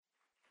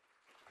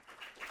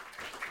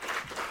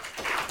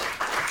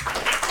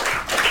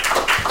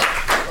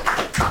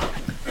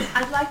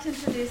like to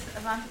introduce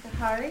Avantika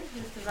Hari, who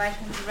is the writer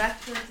and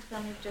director of the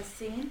film you've just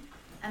seen,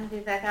 and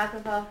Vivek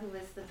Agarwal, who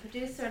is the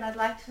producer, and I'd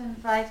like to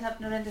invite up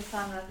Narinder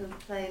Sangra, who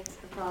plays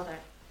the father.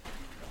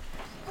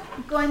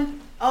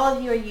 Most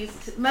of you are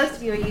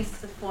used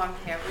to the form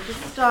here. We'll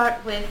just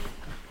start with,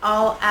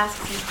 I'll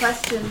ask some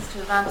questions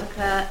to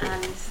Avantika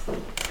and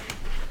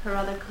her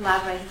other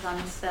collaborators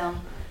on this film,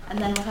 and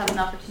then we'll have an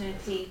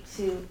opportunity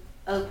to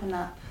open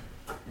up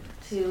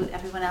to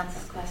everyone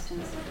else's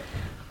questions.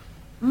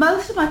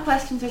 Most of my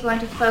questions are going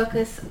to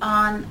focus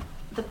on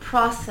the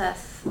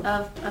process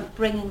of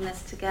bringing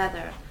this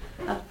together,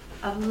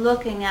 of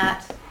looking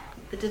at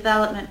the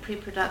development,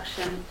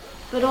 pre-production,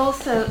 but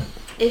also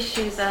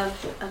issues of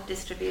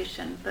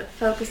distribution, but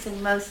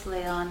focusing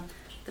mostly on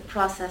the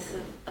process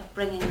of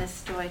bringing this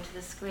story to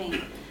the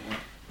screen.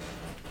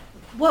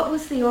 What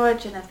was the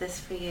origin of this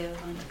for you,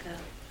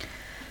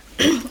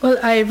 Avantika? Well,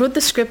 I wrote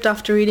the script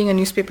after reading a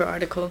newspaper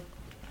article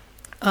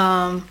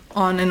on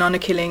an honor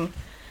killing,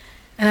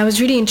 and I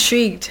was really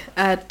intrigued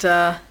at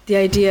the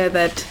idea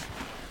that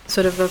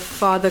sort of a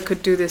father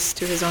could do this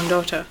to his own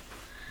daughter.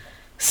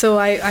 So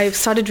I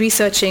started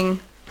researching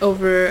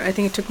over, I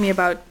think it took me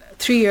about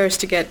 3 years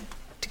to get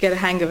a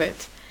hang of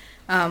it.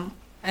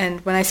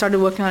 And when I started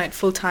working on it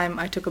full time,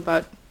 I took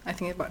about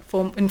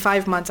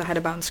 5 months I had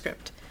a bound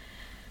script.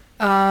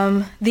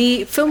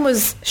 The film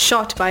was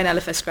shot by an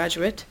LFS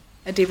graduate,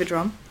 David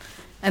Rom,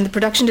 and the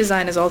production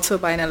design is also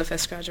by an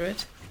LFS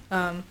graduate,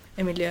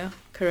 Emilia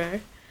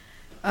Carrere.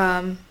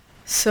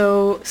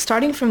 So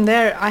starting from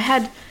there, I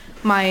had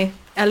my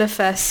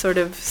LFS sort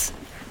of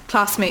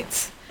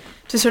classmates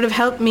to sort of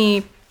help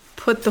me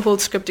put the whole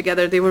script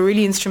together. They were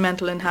really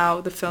instrumental in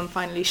how the film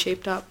finally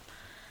shaped up.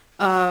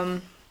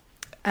 And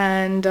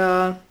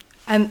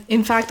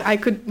in fact, I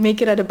could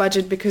make it at a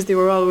budget because they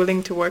were all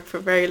willing to work for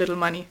very little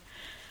money.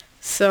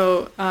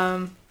 So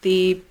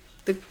the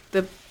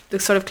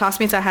sort of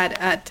classmates I had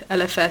at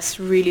LFS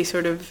really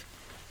sort of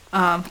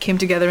came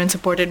together and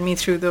supported me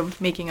through the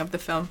making of the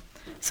film.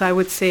 So I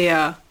would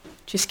say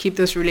just keep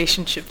those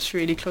relationships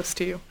really close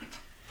to you.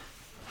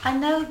 I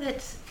know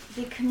that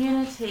the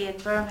community in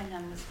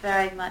Birmingham was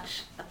very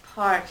much a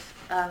part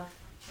of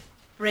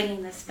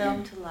bringing this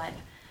film to life.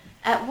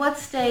 At what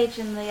stage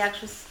in the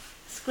actual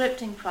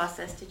scripting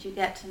process did you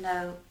get to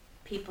know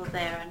people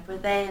there, and were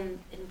they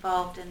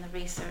involved in the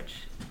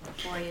research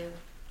for you?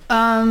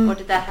 Or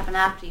did that happen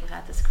after you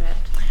had the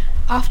script?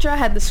 After I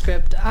had the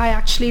script, I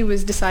actually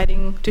was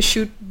deciding to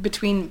shoot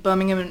between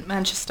Birmingham and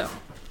Manchester.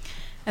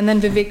 And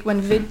then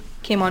when Vivek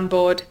came on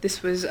board,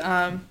 this was,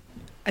 I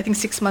think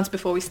 6 months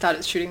before we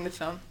started shooting the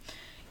film,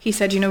 he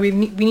said, we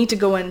need to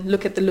go and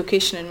look at the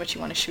location in which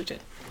you want to shoot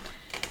it.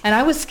 And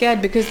I was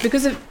scared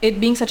because of it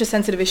being such a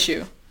sensitive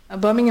issue.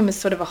 Birmingham is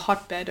sort of a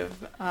hotbed of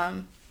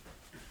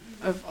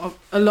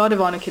a lot of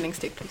honor killings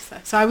take place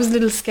there. So I was a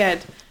little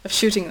scared of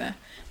shooting there.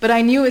 But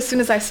I knew as soon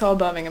as I saw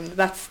Birmingham,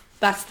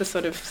 that's the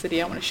sort of city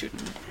I want to shoot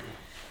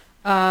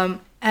in.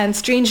 And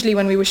strangely,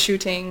 when we were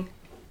shooting,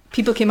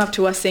 people came up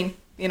to us saying,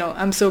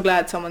 I'm so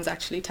glad someone's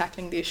actually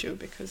tackling the issue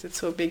because it's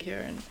so big here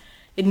and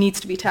it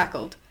needs to be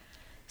tackled.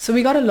 So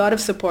we got a lot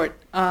of support.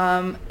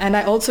 And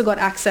I also got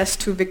access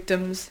to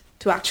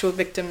actual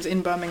victims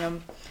in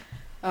Birmingham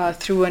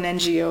through an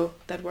NGO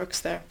that works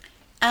there.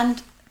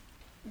 And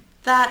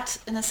that,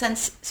 in a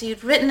sense, so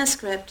you'd written a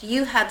script,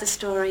 you had the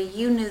story,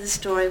 you knew the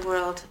story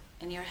world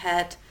in your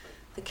head,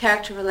 the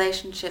character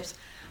relationships.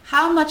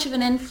 How much of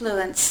an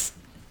influence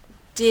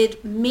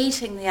did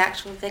meeting the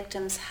actual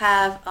victims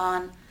have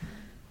on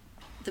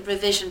the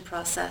revision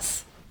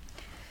process?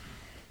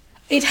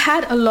 It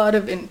had a lot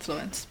of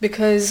influence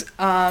because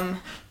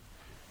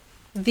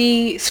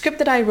the script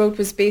that I wrote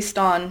was based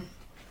on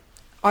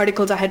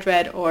articles I had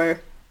read or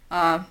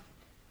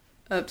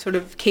sort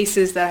of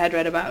cases that I had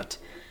read about.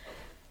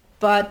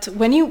 But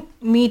when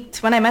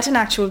I met an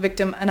actual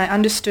victim and I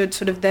understood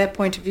sort of their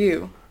point of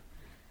view,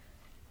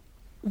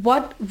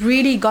 what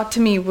really got to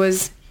me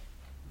was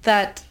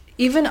that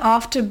even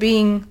after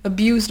being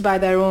abused by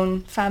their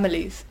own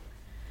families,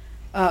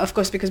 of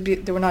course because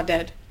they were not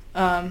dead,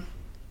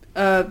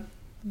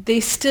 they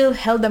still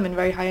held them in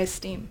very high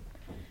esteem.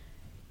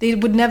 They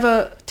would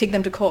never take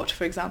them to court,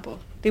 for example.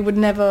 They would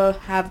never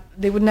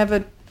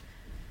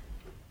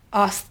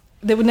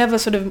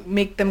sort of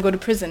make them go to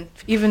prison,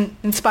 even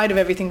in spite of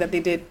everything that they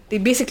did. They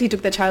basically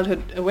took their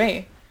childhood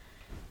away.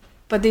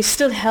 But they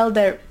still held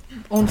their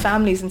own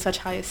families in such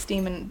high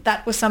esteem, and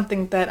that was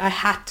something that I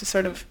had to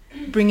sort of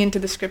bring into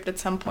the script at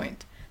some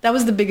point. That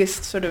was the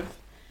biggest sort of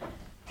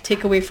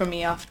takeaway for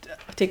me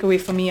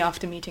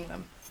after meeting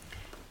them.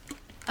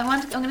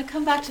 I'm going to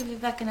come back to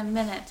Vivek in a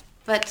minute,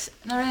 but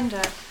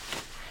Narinder,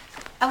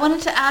 I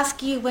wanted to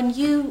ask you, when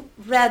you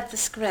read the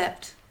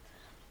script,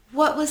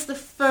 what was the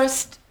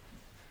first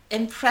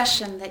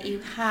impression that you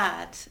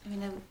had?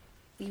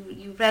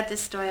 You read this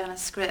story on a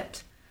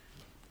script.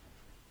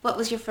 What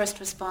was your first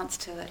response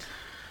to it?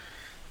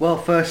 Well,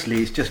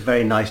 firstly, it's just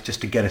very nice just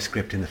to get a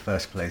script in the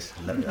first place.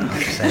 I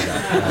have to say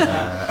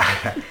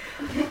that.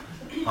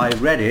 I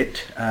read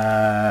it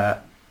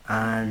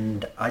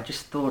and I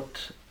just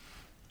thought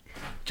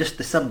just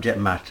the subject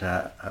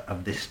matter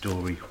of this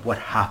story, what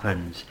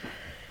happens.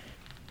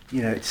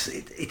 You know,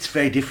 it's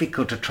very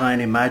difficult to try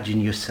and imagine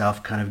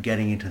yourself kind of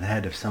getting into the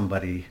head of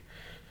somebody,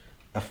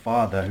 a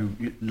father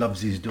who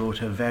loves his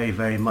daughter very,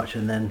 very much,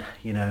 and then,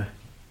 you know,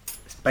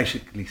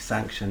 basically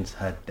sanctions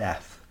her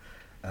death.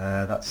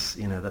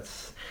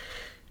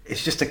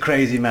 It's just a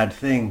crazy mad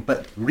thing.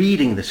 But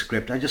reading the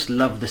script, I just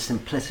love the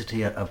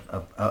simplicity of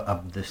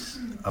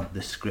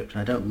the script.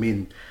 And I don't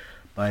mean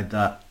by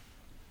that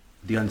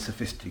the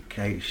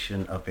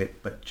unsophistication of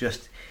it, but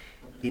just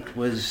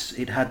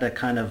it had a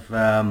kind of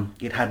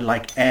it had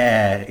like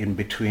air in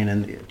between,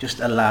 and it just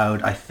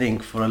allowed, I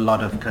think, for a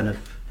lot of kind of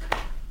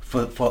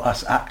for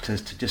us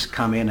actors to just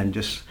come in and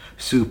just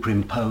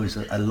superimpose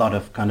a lot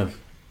of kind of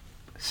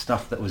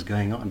stuff that was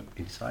going on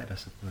inside, I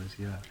suppose.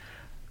 Yeah.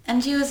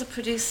 And you as a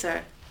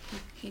producer,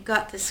 you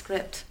got the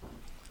script.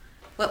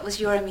 What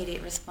was your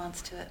immediate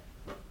response to it?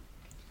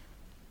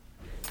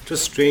 It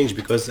was strange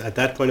because at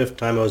that point of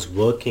time I was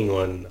working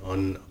on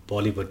a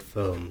Bollywood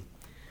film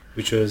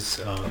which is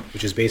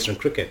based on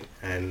cricket,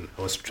 and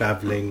I was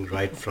traveling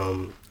right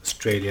from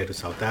Australia to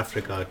South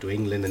Africa to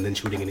England and then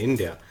shooting in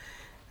India,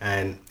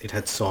 and it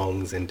had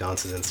songs and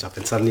dances and stuff,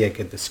 and suddenly I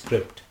get the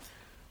script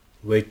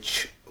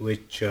which I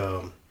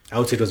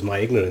would say it was my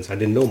ignorance. I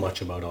didn't know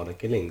much about honor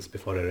killings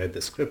before I read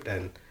the script,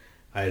 and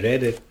I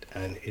read it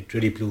and it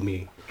really blew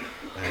me.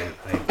 And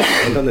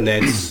I went on the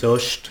net,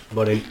 searched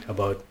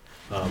about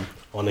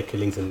honor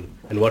killings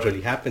and what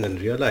really happened, and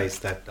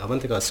realized that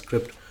Avantika's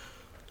script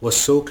was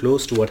so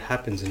close to what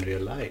happens in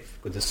real life.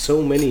 Because there's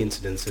so many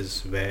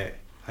incidences where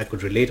I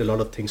could relate a lot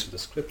of things to the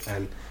script,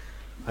 and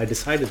I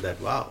decided that,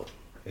 wow,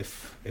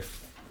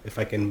 if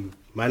I can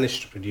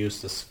manage to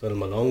produce this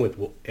film along with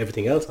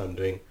everything else I'm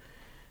doing,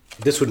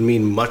 this would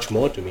mean much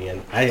more to me.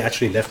 And I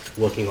actually left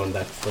working on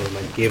that film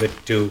and gave it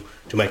to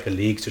my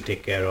colleagues to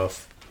take care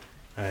of,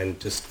 and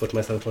just put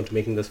myself onto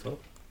making this film.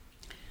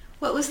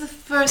 What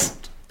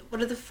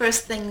are the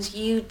first things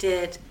you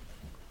did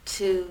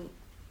to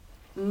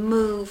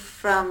move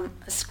from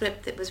a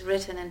script that was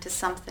written into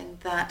something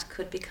that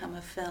could become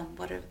a film?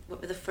 What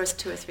were the first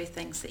 2 or 3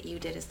 things that you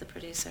did as the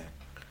producer?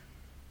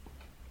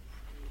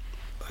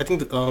 I think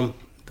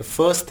the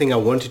first thing I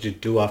wanted to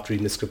do after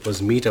reading the script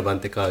was meet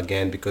Avantika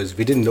again, because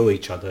we didn't know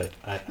each other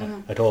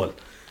at all.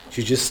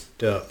 She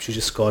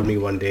just called me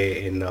one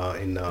day in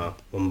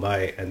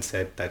Mumbai and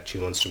said that she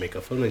wants to make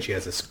a film and she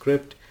has a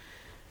script.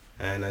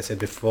 And I said,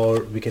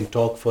 before we can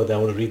talk further, I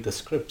want to read the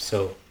script.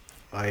 So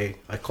I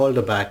called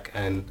her back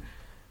and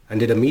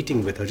did a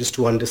meeting with her just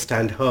to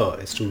understand her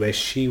as to where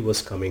she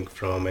was coming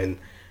from and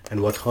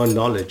what her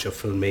knowledge of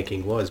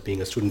filmmaking was,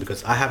 being a student,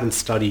 because I haven't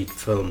studied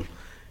film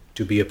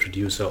to be a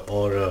producer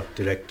or a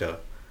director.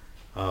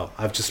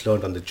 I've just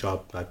learned on the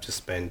job. I've just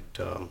spent,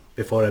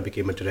 before I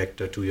became a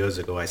director 2 years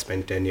ago, I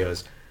spent 10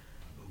 years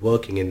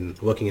working in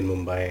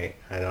Mumbai,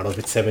 and out of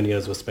it 7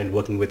 years was spent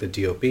working with a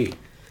DOP.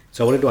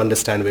 So I wanted to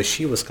understand where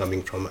she was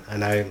coming from,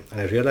 and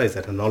I realized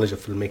that her knowledge of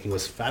filmmaking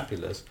was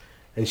fabulous,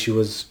 and she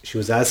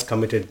was as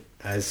committed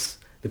as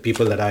the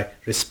people that I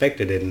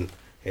respected in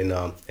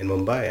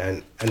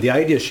Mumbai, and the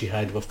ideas she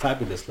had were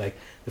fabulous. Like,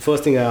 the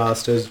first thing I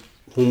asked her is,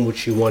 whom would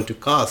she want to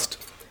cast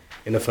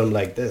in a film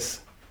like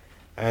this?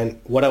 And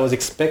what I was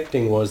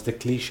expecting was the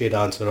cliched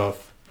answer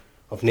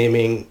of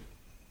naming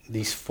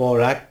these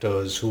 4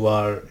 actors who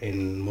are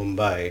in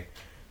Mumbai,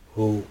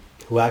 who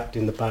act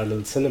in the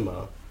parallel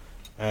cinema.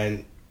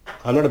 And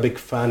I'm not a big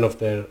fan of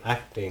their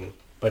acting,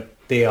 but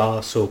they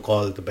are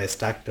so-called the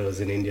best actors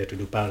in India to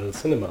do parallel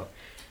cinema.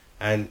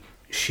 And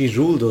she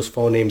ruled those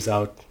 4 names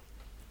out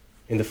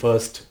in the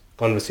first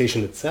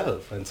conversation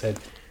itself, and said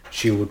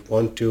she would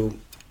want to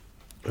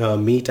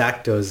meet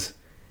actors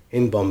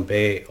in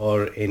Bombay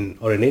or in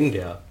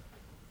India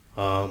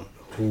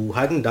who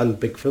hadn't done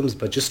big films,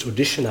 but just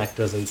audition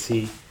actors and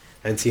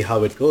see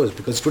how it goes.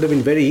 Because it would have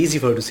been very easy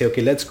for her to say,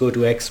 okay, let's go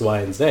to X, Y,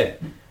 and Z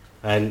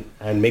and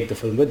make the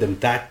film with them.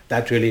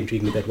 That really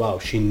intrigued me, that wow,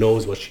 she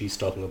knows what she's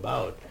talking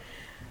about.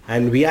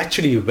 And we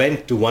actually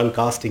went to one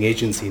casting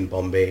agency in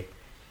Bombay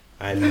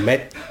and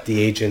met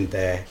the agent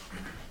there,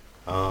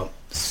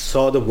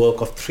 saw the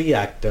work of 3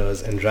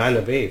 actors and ran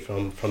away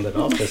from that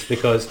office,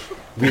 because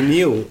we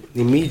knew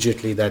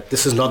immediately that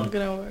this is not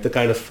the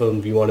kind of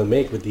film we want to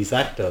make with these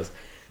actors.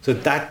 So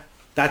that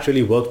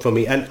really worked for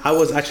me. And I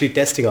was actually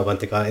testing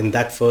Avantika in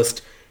that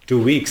first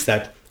 2 weeks,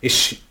 that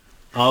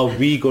are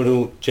we going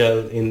to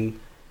gel in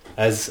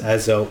as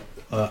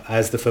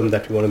the film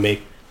that we want to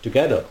make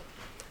together?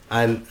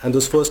 And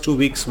those first 2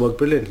 weeks worked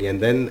brilliantly.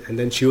 And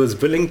then she was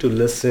willing to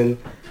listen,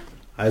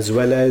 as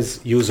well as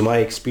use my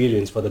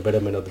experience for the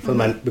betterment of the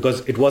film. And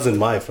because it wasn't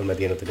my film at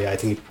the end of the day, I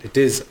think it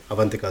is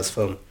Avantika's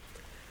film.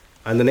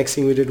 And the next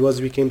thing we did was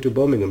we came to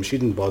Birmingham. She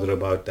didn't bother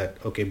about that.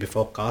 Okay,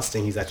 before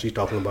casting, he's actually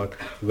talking about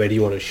where do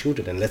you want to shoot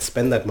it, and let's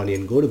spend that money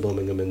and go to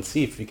Birmingham and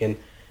see if we can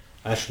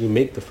actually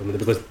make the film.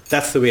 Because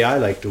that's the way I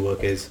like to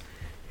work,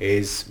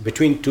 is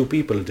between 2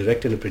 people, a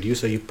director and a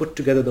producer, you put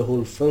together the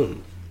whole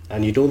film,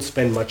 and you don't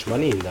spend much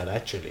money in that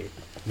actually.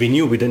 We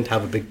knew we didn't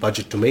have a big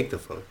budget to make the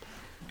film.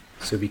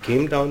 So we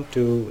came down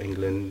to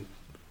England,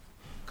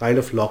 kind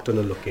of locked on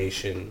a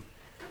location,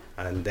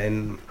 and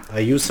then I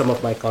used some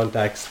of my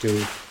contacts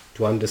to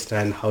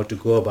understand how to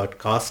go about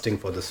casting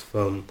for this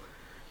film,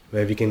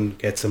 where we can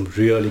get some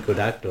really good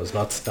actors,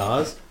 not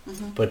stars,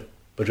 but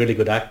really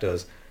good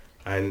actors,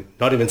 and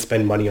not even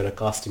spend money on a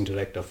casting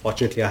director.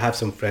 Fortunately, I have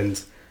some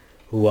friends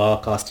who are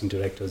casting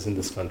directors in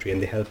this country,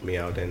 and they helped me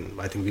out,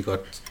 and I think we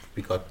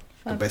got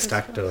the best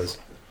actors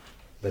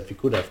that we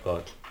could have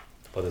got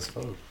for this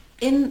film.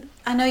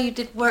 I know you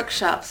did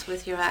workshops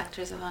with your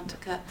actors,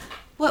 Avantika.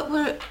 What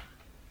were,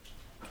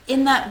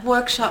 in that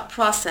workshop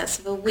process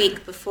of a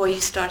week before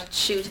you started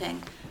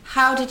shooting,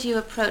 how did you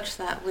approach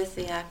that with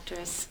the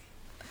actors?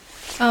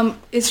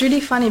 It's really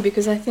funny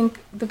because I think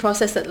the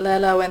process that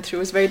Leila went through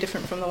was very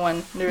different from the one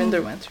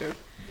Narinder went through,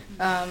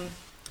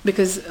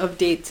 because of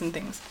dates and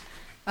things.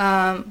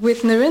 With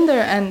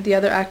Narinder and the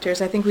other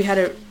actors, I think we had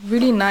a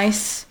really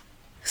nice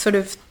sort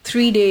of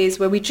 3 days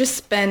where we just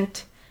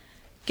spent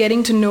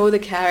getting to know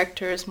the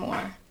characters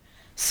more.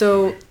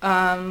 So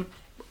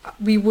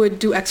we would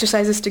do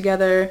exercises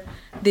together.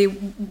 They,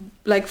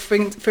 like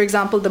for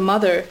example, the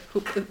mother,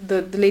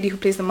 the lady who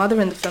plays the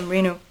mother in the film,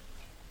 Renu,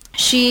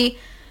 she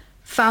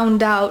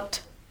found out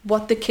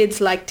what the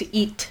kids like to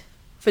eat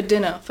for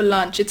dinner, for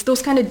lunch. It's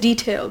those kind of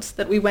details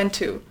that we went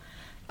to.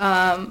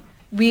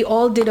 We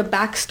all did a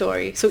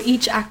backstory. So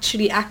each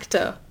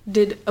actor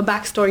did a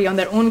backstory on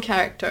their own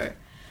character,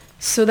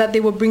 so that they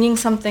were bringing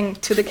something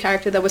to the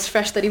character that was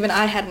fresh that even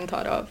I hadn't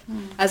thought of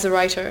as a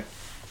writer,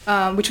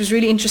 which was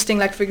really interesting.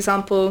 Like, for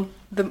example,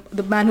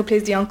 the man who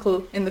plays the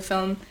uncle in the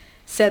film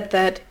said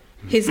that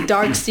his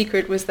dark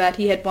secret was that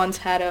he had once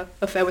had an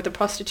affair with a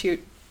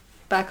prostitute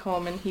back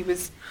home, and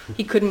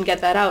he couldn't get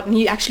that out, and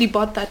he actually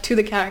brought that to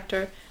the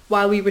character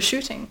while we were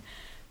shooting.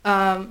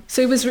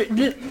 So it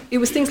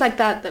was things like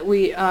that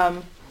we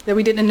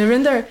did. And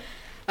Narinder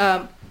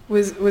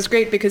was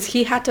great because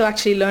he had to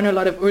actually learn a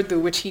lot of Urdu,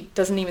 which he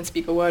doesn't even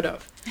speak a word of,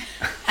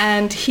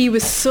 and he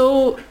was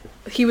so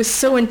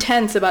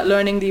intense about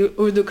learning the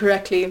Urdu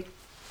correctly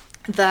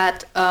that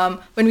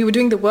when we were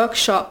doing the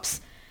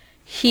workshops,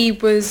 he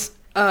was.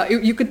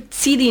 You could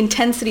see the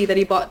intensity that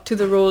he brought to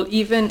the role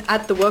even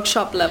at the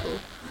workshop level,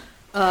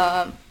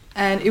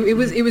 and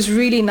it was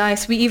really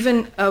nice. We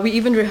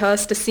even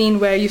rehearsed a scene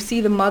where you see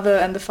the mother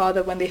and the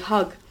father when they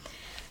hug.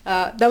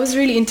 That was a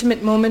really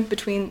intimate moment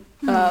between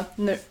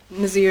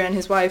Nazir and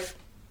his wife.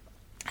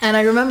 And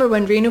I remember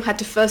when Renu had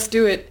to first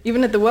do it,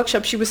 even at the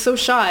workshop, she was so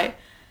shy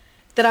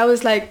that I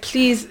was like,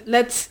 please,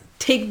 let's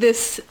take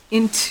this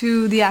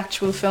into the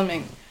actual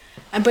filming.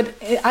 But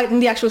in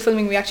the actual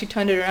filming, we actually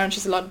turned it around.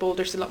 She's a lot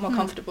bolder. She's a lot more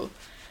comfortable.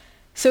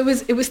 So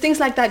it was things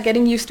like that,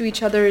 getting used to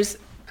each other's,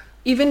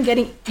 even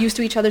getting used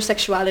to each other's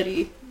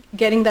sexuality,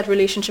 getting that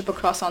relationship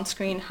across on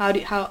screen. How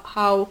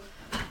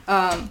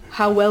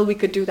well we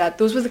could do that.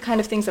 Those were the kind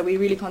of things that we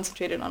really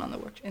concentrated on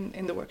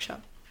in the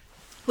workshop.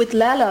 With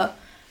Leila,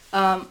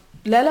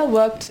 Leila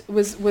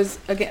was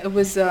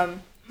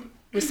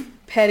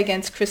paired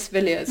against Chris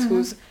Villiers,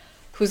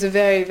 who's a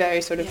very,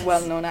 very sort of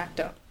well-known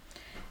actor.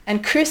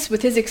 And Chris,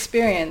 with his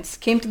experience,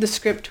 came to the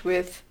script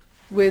with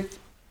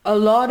a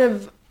lot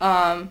of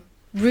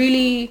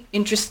really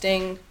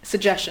interesting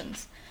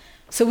suggestions.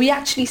 So we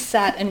actually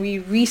sat and we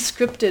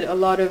re-scripted a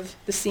lot of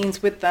the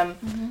scenes with them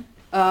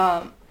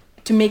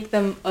to make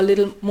them a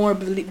little more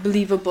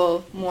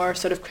believable, more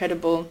sort of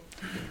credible.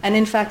 And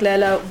in fact,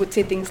 Leila would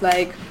say things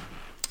like,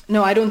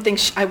 no, I don't think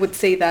I would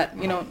say that.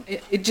 You know,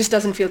 it just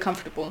doesn't feel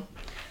comfortable.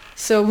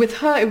 So with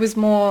her, it was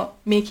more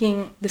making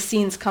the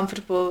scenes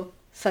comfortable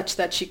such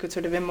that she could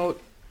sort of emote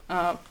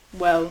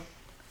well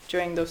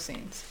during those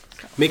scenes.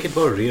 So. Make it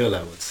more real,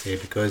 I would say,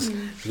 because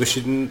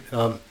she didn't.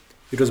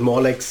 It was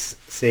more like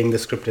saying the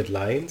scripted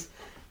lines,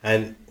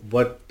 and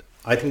what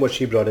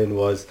she brought in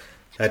was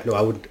that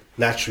I would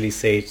naturally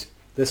say it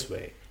this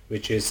way,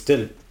 which is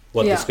still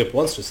what the script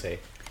wants to say.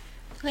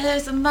 Well,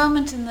 there's a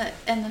moment in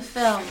the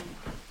film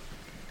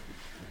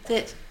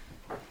that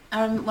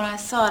when I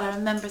saw it, I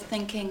remember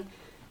thinking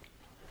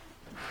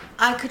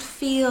I could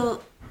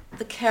feel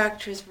the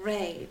character's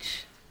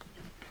rage.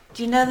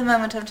 Do you know the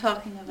moment I'm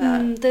talking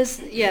about?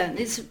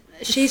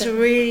 She's a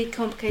really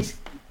complicated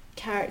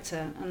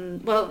character,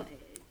 and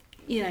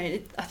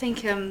I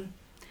think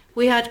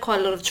we had quite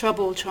a lot of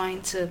trouble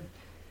trying to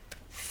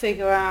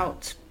figure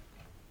out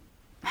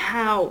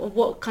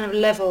what kind of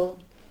level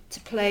to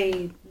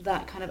play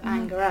that kind of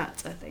anger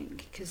at. I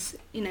think because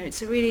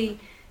it's a really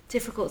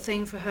difficult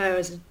thing for her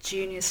as a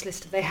junior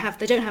solicitor. They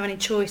don't have any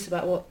choice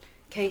about what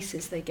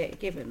cases they get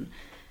given.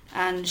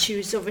 And she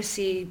was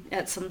obviously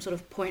at some sort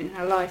of point in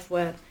her life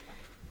where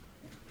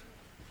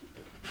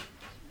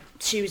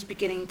she was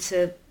beginning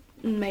to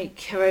make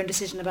her own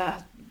decision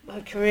about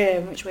her career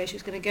and which way she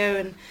was going to go.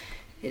 And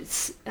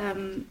it's...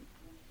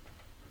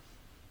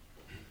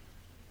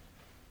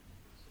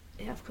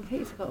 I've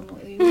completely forgotten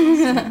what you were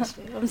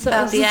asking. I'm sorry.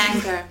 About the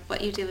anger, what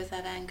you do with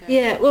that anger.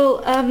 Yeah,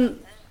 well,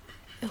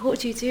 what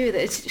do you do with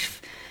it?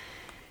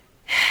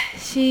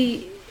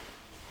 She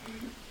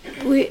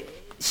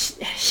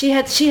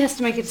has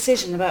to make a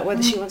decision about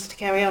whether she wants to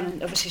carry on,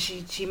 and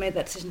obviously she made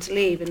that decision to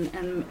leave,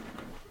 and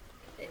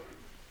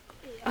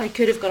I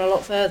could have gone a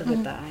lot further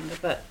with that anger,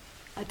 but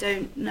I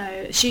don't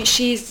know.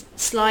 She's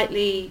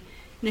slightly,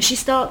 she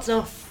starts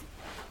off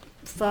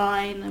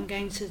fine. I'm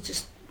going to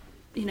just,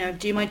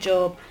 do my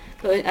job.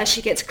 But as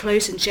she gets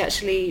close and she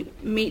actually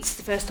meets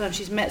the first time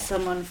she's met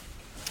someone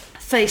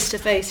face to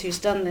face who's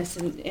done this,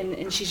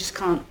 and she just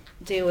can't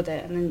deal with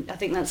it. And then I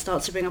think that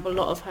starts to bring up a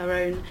lot of her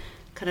own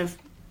kind of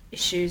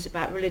issues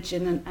about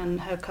religion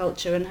and her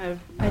culture and her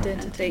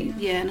identity.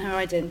 And her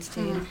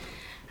identity.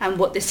 And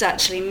what this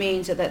actually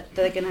means, that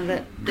they're going to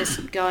let this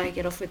guy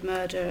get off with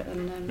murder,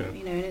 and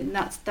and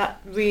that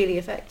really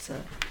affects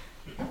her.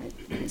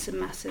 It's a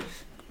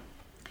massive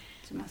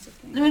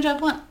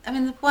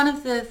thing. One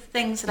of the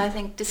things that I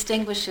think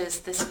distinguishes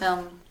this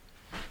film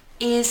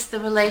is the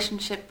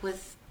relationship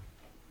with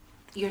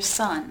your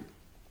son.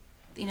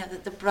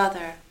 That the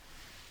brother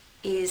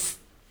is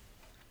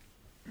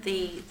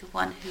the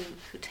one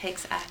who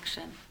takes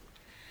action.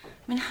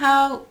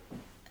 How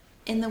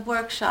in the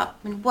workshop,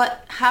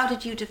 how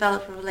did you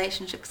develop a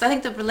relationship? Because I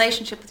think the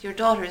relationship with your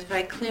daughter is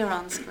very clear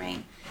on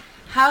screen.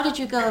 How did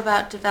you go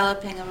about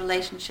developing a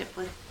relationship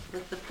with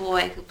the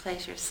boy who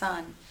plays your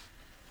son?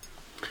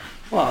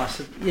 Well, I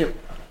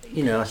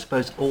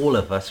suppose all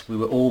of us, we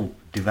were all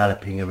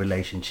developing a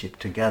relationship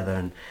together,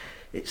 and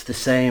it's the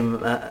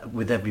same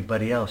with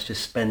everybody else,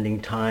 just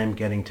spending time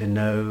getting to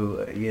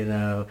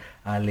know,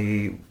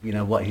 Ali,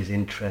 what his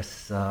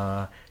interests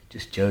are,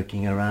 just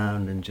joking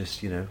around and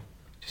just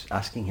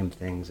asking him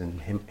things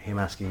and him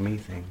asking me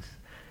things.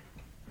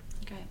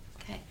 Great,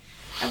 okay.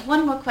 I have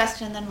one more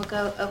question and then we'll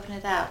go open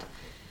it out.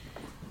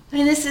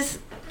 The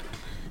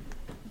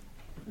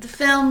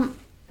film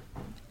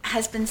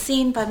has been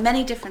seen by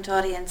many different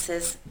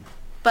audiences,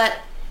 but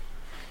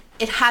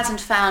it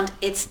hasn't found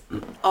its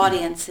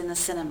audience in the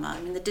cinema.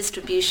 The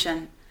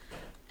distribution,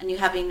 and you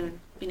having,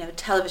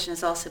 television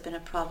has also been a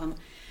problem.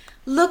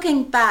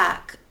 Looking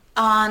back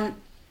on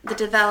the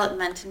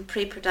development and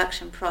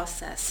pre-production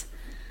process,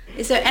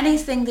 is there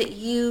anything that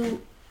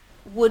you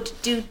would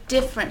do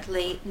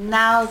differently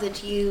now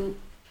that you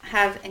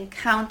have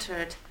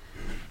encountered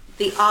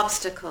the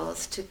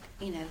obstacles to,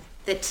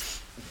 that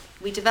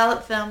we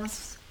develop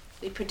films,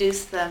 we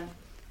produce them,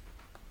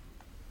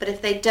 but if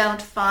they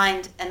don't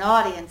find an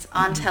audience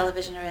on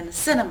television or in the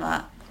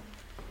cinema,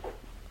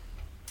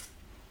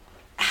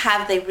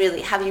 have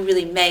you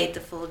really made the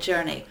full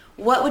journey?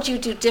 What would you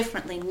do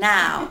differently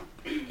now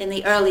in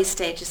the early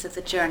stages of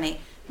the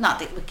journey? Not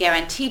that it would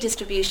guarantee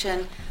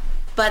distribution,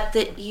 but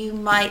that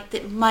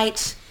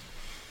might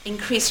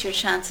increase your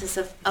chances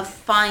of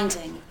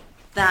finding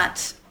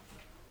that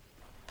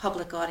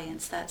public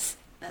audience, that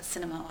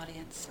cinema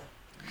audience.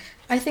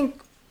 I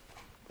think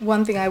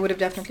one thing I would have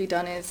definitely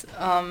done is,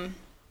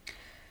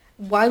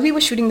 while we were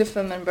shooting the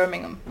film in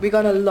Birmingham, we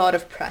got a lot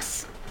of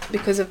press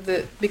because of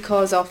the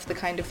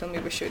kind of film we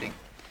were shooting,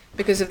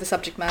 because of the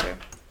subject matter.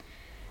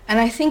 And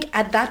I think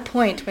at that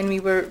point, when we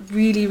were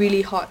really,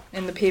 really hot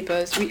in the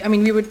papers,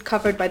 we were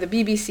covered by the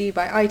BBC,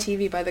 by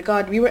ITV, by The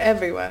Guard, we were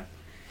everywhere.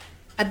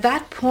 At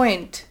that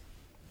point,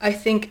 I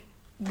think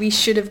we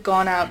should have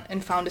gone out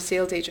and found a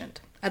sales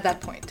agent at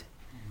that point,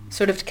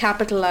 sort of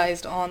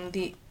capitalized on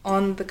the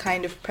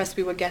kind of press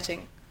we were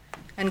getting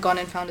and gone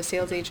and found a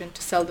sales agent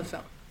to sell the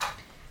film.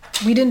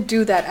 We didn't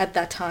do that at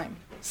that time.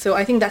 So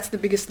I think that's the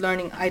biggest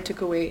learning I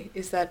took away,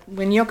 is that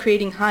when you're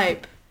creating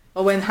hype,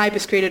 or when hype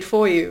is created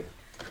for you,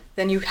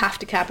 then you have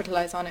to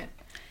capitalize on it.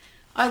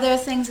 Are there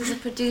things as a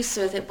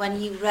producer that when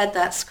you read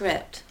that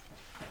script,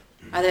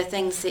 are there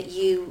things that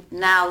you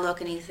now look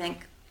and you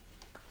think,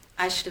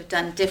 I should have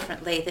done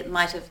differently, that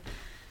might have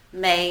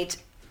made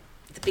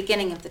the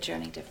beginning of the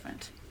journey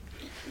different?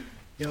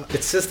 Yeah,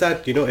 it's just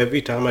that,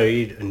 every time I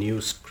read a new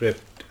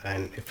script,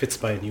 and if it's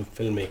by a new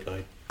filmmaker,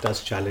 it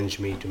does challenge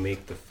me to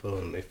make the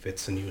film if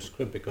it's a new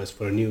script, because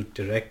for a new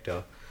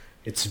director,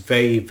 it's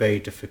very, very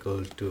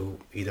difficult to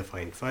either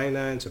find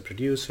finance, a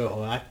producer,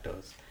 or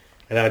actors.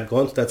 And I had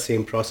gone through that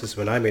same process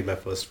when I made my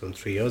first film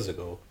 3 years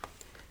ago.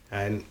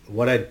 And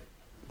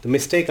the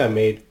mistake I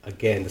made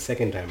again the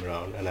second time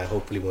around, and I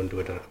hopefully won't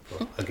do it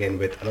again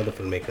with another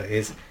filmmaker,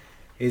 is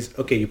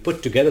okay, you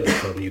put together the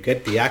film, you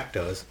get the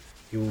actors,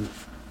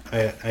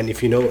 and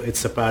if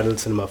it's a parallel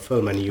cinema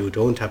film and you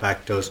don't have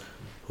actors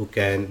who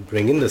can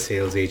bring in the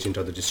sales agent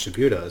or the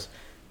distributors,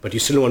 but you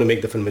still want to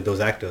make the film with those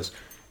actors,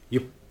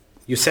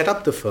 you set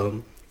up the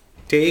film,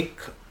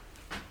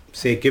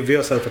 give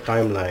yourself a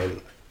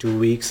timeline, 2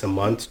 weeks, a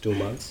month, 2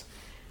 months,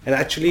 and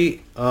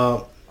actually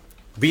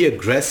be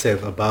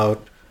aggressive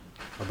about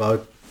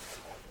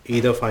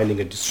either finding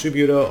a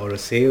distributor or a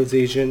sales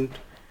agent.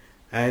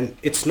 And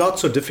it's not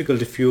so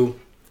difficult if you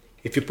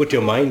put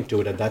your mind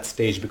to it at that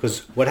stage,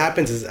 because what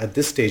happens is at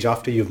this stage,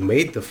 after you've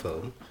made the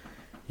film,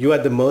 you're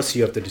at the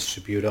mercy of the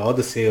distributor or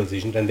the sales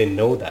agent, and they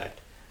know that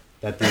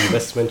the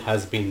investment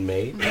has been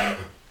made.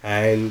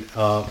 And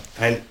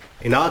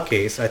in our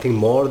case, I think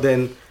more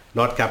than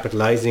not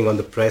capitalizing on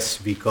the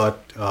press we got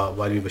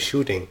while we were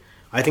shooting,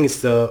 I think it's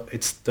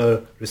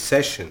the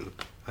recession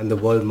and the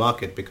world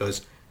market,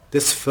 because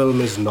this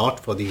film is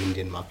not for the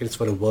Indian market, it's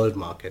for the world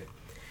market.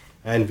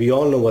 And we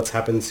all know what's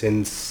happened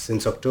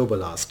since October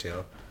last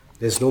year.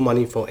 there's no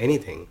money for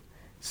anything.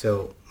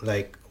 So,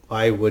 like,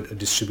 why would a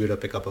distributor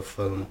pick up a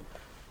film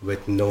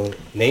with no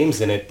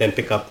names in it, then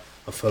pick up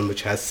a film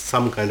which has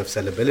some kind of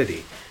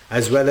sellability,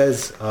 as well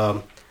as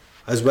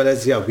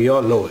yeah, we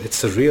all know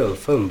it's a real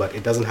film, but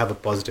it doesn't have a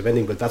positive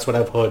ending. But that's what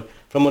I've heard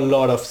from a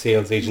lot of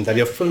sales agents, that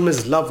your film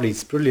is lovely,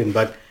 it's brilliant,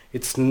 but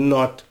it's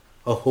not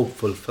a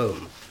hopeful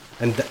film.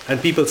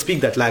 And people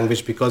speak that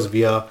language because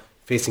we are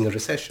facing a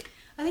recession.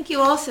 I think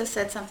you also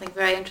said something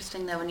very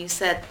interesting though when you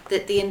said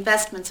that the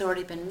investment's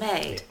already been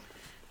made.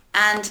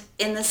 And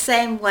in the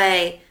same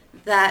way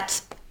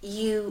that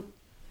you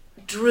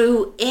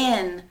drew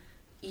in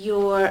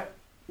your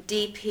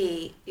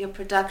DP, your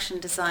production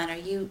designer,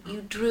 you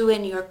drew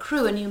in your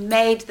crew and you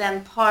made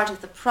them part of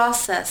the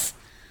process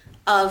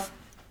of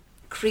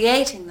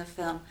creating the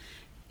film.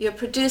 Your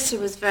producer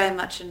was very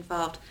much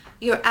involved.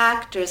 Your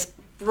actors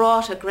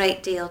brought a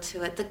great deal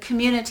to it. The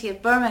community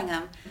of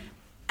Birmingham.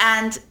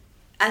 And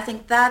I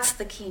think that's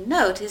the key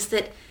note, is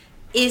that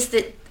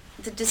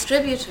the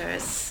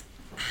distributors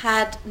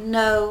had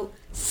no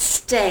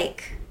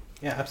stake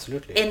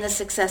absolutely in the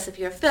success of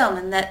your film,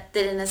 and that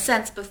in a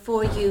sense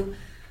before you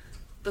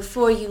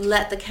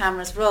let the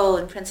cameras roll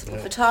in principal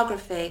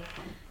photography,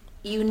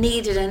 you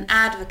needed an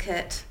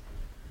advocate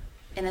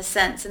in a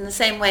sense, in the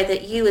same way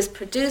that you as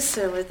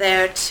producer were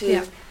there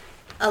to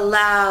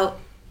allow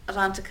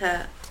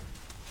Avantika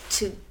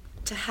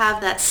to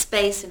have that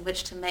space in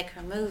which to make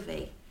her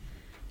movie.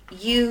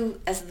 You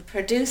as the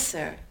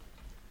producer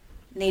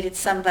needed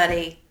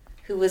somebody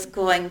who was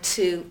going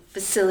to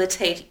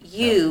facilitate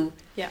you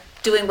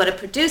doing what a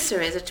producer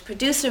is. A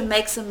producer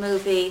makes a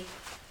movie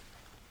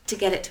to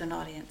get it to an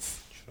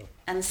audience. Sure.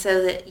 And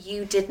so that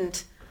you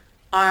didn't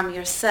arm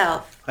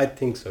yourself. I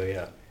think so,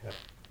 yeah.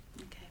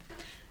 Okay.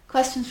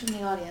 Questions from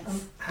the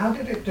audience? How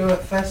did it do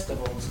at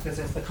festivals? Because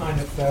it's the kind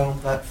of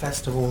film that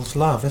festivals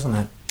love, isn't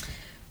it?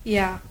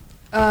 Yeah.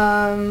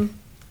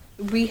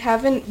 We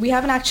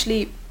haven't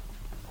actually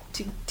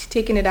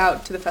taken it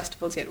out to the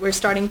festivals yet. We're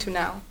starting to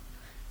now.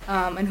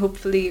 And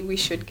hopefully we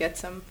should get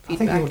some I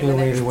feedback. think you'll do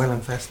really well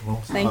in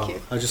festivals. Thank you.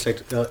 I'll just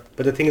like to,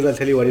 but the thing is, I'll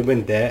tell you what,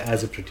 even there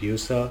as a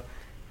producer,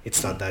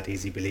 it's not that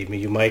easy, believe me.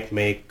 You might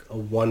make a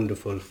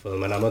wonderful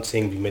film, and I'm not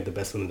saying we made the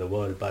best film in the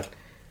world, but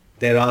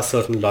there are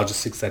certain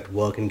logistics that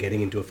work in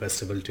getting into a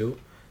festival too.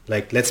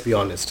 Like, let's be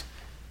honest,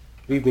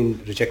 we've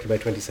been rejected by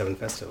 27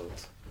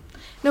 festivals.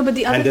 No, but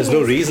the other And there's thing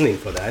no is- reasoning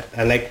for that.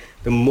 And like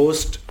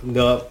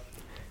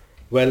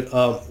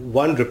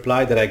one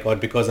reply that I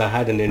got, because I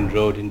had an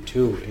inroad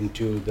into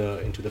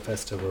the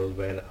festival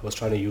where I was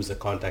trying to use a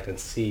contact and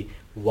see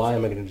why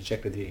am I getting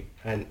rejected,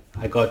 and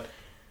I got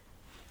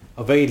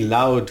a very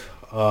loud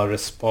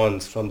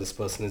response from this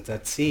person, is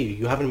that, see,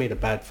 you haven't made a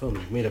bad film,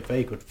 you've made a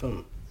very good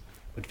film,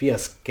 but we are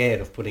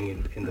scared of putting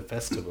it in the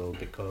festival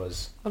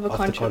because Of of a the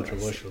controversy,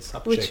 controversial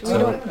subject. which we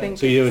don't think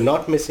So you're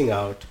not missing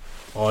out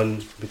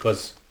on,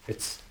 because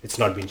it's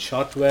not been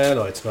shot well,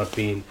 or it's not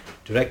been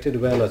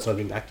directed well, or it's not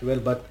been acted well,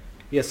 but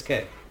we are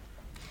scared.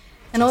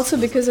 And also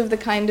because of the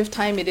kind of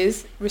time it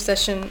is,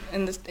 recession,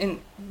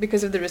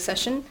 because of the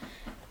recession,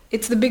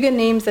 it's the bigger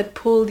names that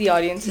pull the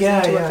audiences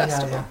into a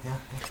festival. Yeah.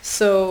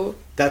 So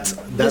That's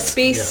the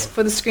space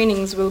for the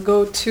screenings will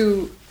go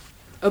to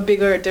a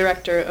bigger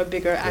director, a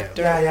bigger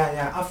actor.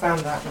 Yeah. I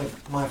found that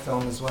with my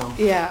film as well.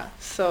 Yeah,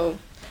 so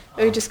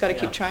we just got to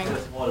keep trying.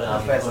 First of all,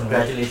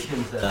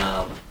 congratulations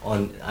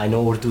on, I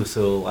know Urdu,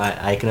 so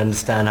I can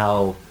understand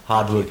how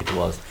hard work it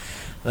was.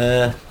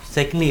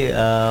 Secondly,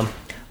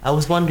 I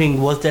was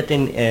wondering, was that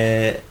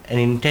an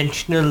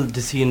intentional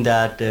decision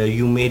that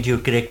you made your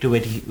character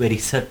very, very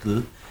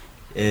subtle,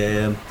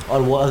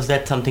 or was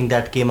that something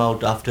that came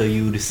out after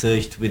you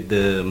researched with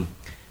the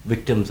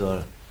victims?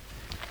 Or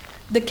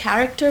The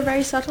character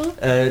very subtle?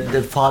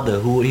 the father,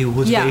 who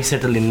was very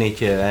subtle in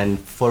nature, and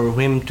for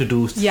him to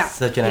do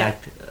such an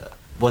act,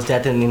 was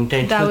that an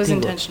intentional That was thing?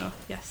 intentional,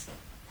 yes.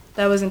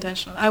 That was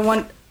intentional. I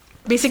wanted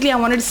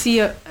to see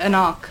an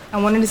arc.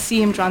 I wanted to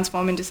see him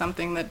transform into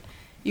something that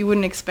you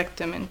wouldn't expect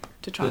him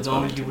to transform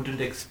normally into. you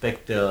wouldn't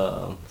expect,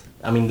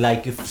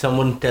 like if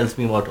someone tells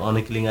me about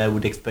honor killing, I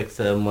would expect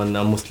a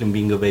Muslim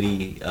being a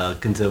very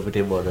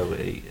conservative or a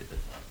very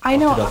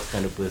orthodox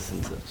kind of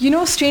person. So. You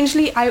know,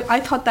 strangely, I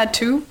thought that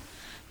too.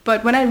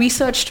 But when I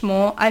researched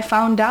more, I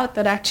found out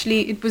that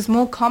actually it was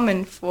more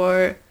common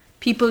for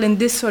people in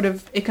this sort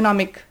of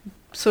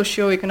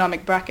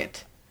socio-economic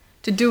bracket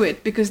to do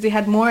it, because they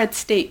had more at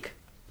stake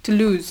to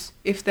lose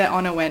if their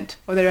honor went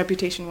or their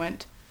reputation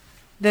went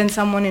than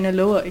someone in a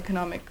lower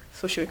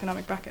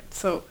socio-economic bracket.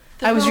 So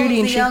I was really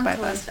intrigued by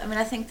that.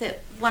 I think that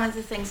one of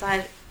the things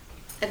I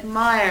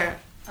admire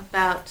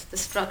about the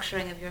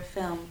structuring of your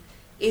film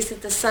is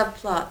that the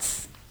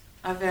subplots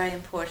are very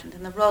important,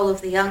 and the role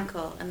of the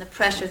uncle and the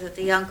pressure that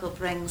the uncle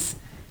brings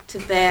to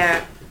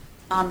bear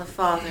on the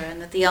father,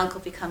 and that the uncle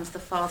becomes the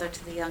father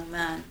to the young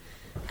man.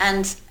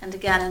 And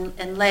again,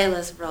 in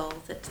Layla's role,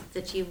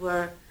 that you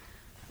were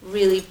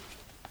really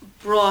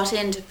brought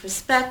into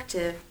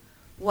perspective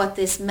what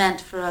this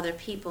meant for other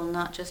people,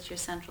 not just your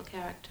central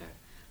character.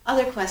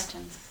 Other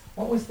questions?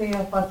 What was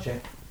the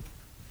budget?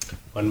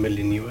 $1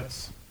 million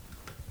US.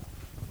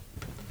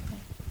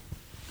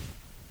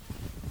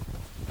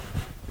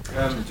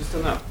 Just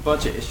on that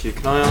budget issue,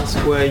 can I ask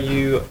where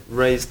you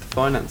raised the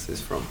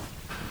finances from?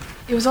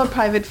 It was all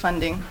private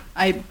funding.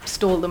 I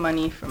stole the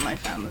money from my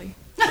family,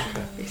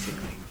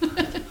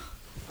 basically.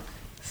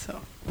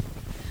 So,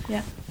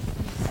 yeah.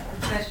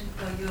 A question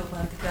for you,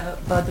 Avantika,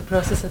 about the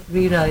process of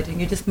rewriting.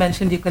 You just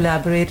mentioned you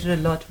collaborated a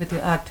lot with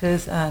your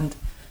actors and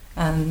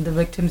the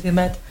victims you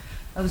met.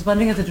 I was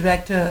wondering, as a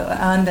director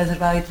and as a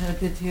writer,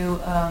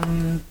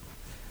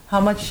 how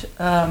much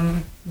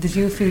did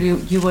you feel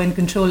you were in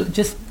control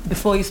just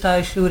before you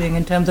started shooting,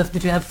 in terms of,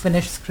 did you have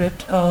finished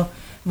script, or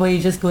were you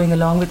just going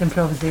along with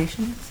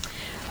improvisations?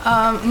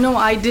 No,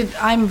 I did.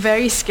 I'm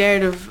very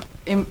scared of...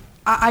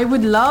 I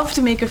would love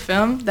to make a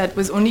film that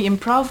was only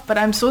improv, but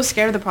I'm so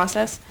scared of the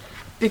process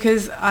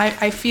because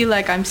I feel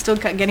like I'm still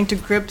getting to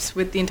grips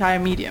with the entire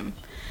medium.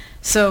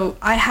 So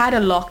I had a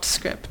locked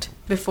script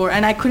before,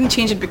 and I couldn't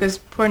change it because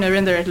poor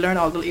Narinder had learned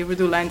all the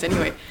Urdu lines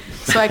anyway.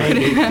 So I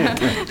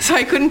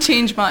couldn't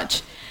change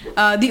much.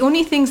 The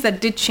only things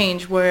that did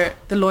change were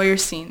the lawyer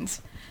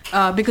scenes,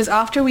 because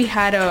after we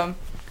had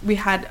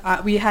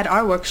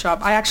our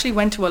workshop, I actually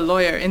went to a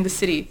lawyer in the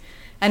city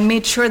and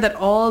made sure that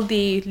all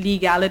the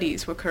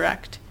legalities were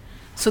correct.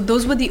 So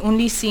those were the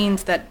only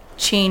scenes that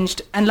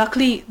changed, and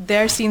luckily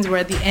their scenes were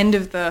at the end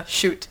of the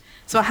shoot,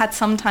 so I had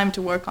some time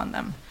to work on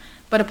them.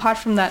 But apart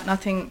from that,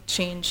 nothing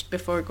changed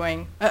before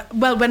going.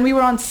 Well, when we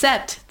were on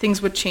set,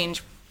 things would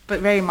change,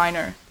 but very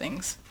minor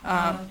things.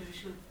 How long did you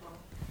shoot for?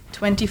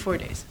 24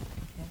 days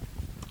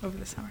Okay. over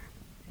the summer.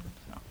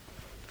 So,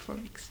 4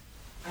 weeks.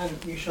 And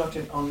you shot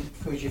it on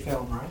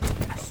Fujifilm, right?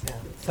 Yes. Yeah,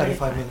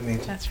 35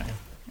 millimeter. That's right.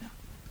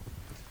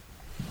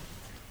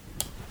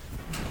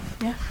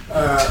 Yeah.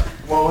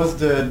 What was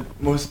the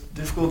most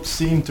difficult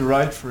scene to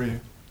write for you?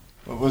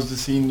 What was the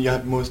scene you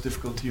had most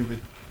difficulty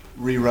with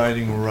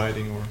rewriting or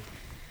writing? Or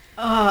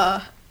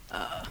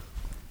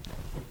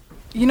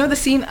You know the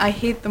scene I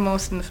hate the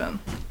most in the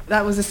film?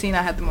 That was the scene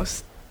I had the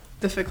most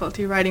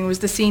difficulty writing, was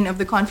the scene of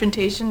the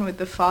confrontation with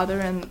the father,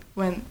 and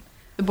when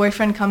the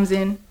boyfriend comes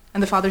in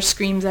and the father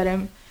screams at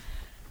him.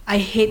 I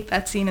hate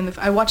that scene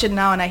I watch it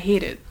now and I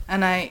hate it.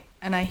 And I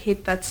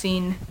hate that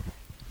scene.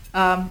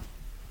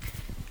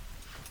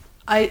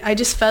 I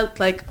just felt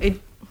like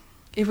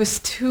it was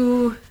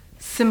too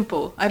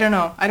simple. I don't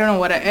know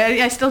what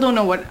I still don't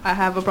know what I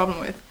have a problem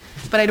with,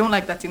 but I don't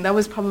like that scene. That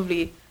was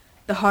probably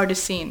the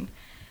hardest scene.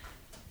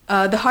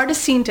 The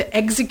hardest scene to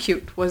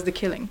execute was the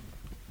killing,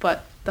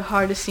 but the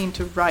hardest scene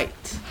to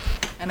write,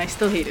 and I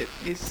still hate it,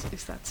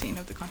 is that scene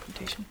of the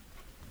confrontation.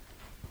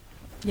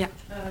 Yeah.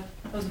 I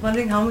was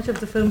wondering how much of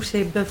the film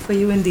shaped up for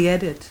you in the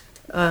edit.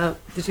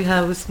 Did you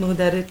have a smooth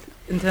edit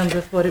in terms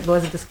of what it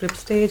was at the script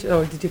stage,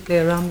 or did you play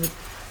around with?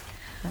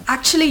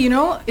 Actually,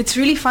 it's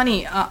really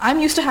funny.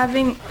 I'm used to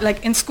having,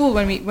 like in school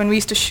when we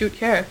used to shoot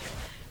here,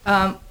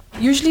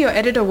 usually your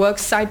editor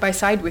works side by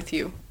side with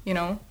you,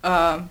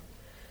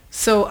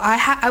 So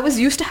I was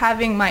used to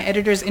having my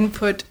editor's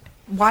input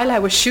while I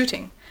was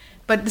shooting.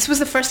 But this was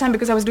the first time,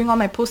 because I was doing all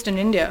my post in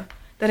India,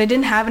 that I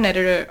didn't have an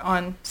editor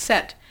on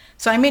set.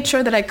 So I made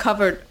sure that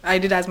I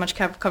did as much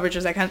coverage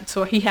as I can.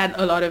 So he had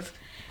a lot of...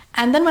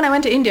 And then when I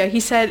went to India,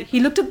 he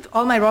looked at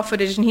all my raw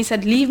footage and he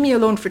said, leave me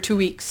alone for 2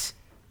 weeks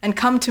and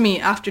come to me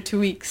after 2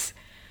 weeks.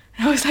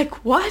 And I was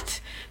like, what?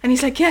 And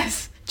he's like,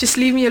 yes, just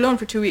leave me alone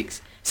for 2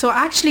 weeks. So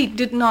I actually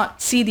did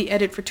not see the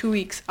edit for 2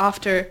 weeks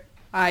after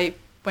I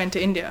went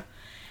to India.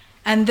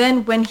 And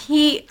then when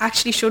he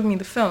actually showed me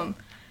the film,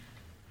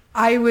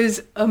 I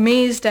was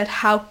amazed at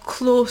how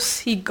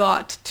close he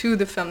got to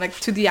the film, like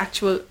to the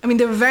actual... I mean,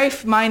 there were very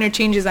minor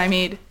changes I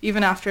made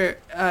even after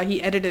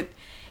he edited.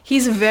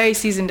 He's a very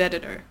seasoned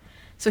editor.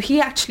 So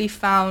he actually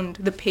found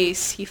the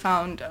pace. He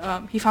found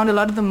a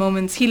lot of the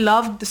moments. He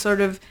loved the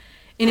sort of...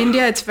 In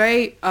India, it's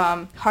very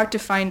hard to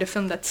find a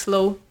film that's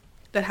slow,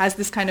 that has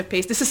this kind of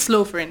pace. This is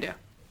slow for India.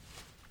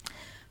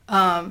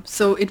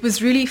 So it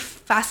was really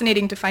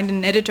fascinating to find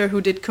an editor who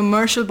did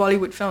commercial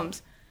Bollywood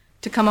films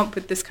to come up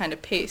with this kind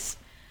of pace.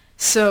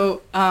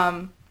 So,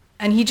 and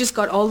he just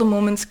got all the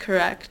moments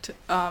correct.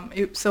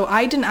 So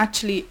I didn't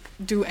actually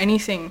do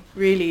anything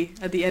really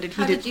at the edit.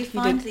 How did you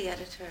find the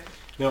editor?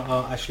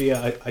 No, actually,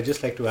 I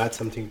just like to add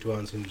something to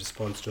answer in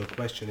response to a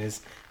question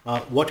is,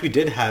 what we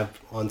did have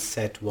on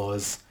set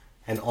was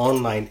an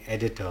online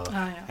editor.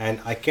 Yeah. And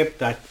I kept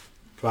that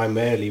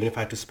primarily, even if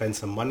I had to spend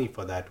some money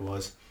for that,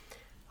 was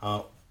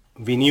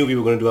we knew we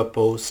were going to do a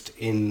post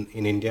in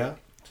India.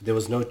 So there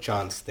was no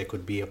chance there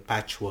could be a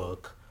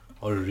patchwork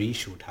or a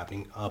reshoot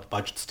happening. Our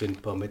budgets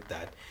didn't permit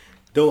that.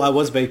 Though I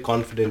was very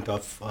confident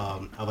of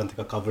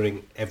Avantika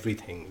covering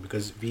everything,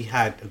 because we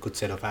had a good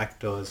set of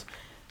actors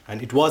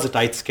and it was a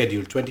tight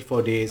schedule.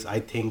 24 days, I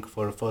think,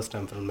 for a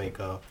first-time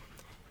filmmaker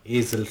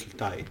is a little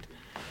tight.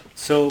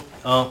 So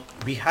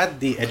we had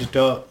the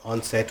editor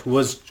on set who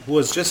was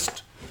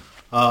just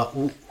out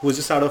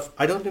of...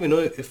 I don't even know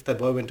if that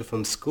boy went to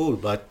film school,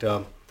 but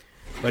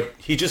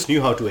he just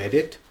knew how to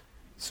edit.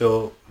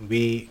 So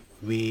we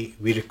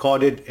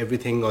recorded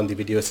everything on the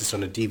video assist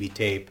on a DV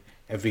tape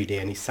every day,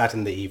 and he sat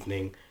in the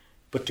evening,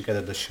 put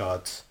together the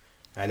shots.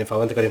 And if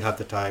Avantika didn't have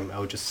the time, I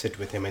would just sit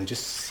with him and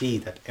just see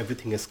that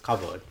everything is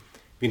covered.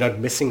 we're not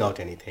missing out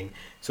anything.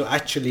 So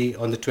actually,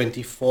 on the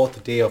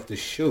 24th day of the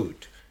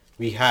shoot,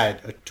 we had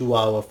a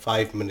 2-hour,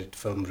 5-minute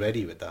film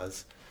ready with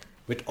us,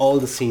 with all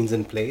the scenes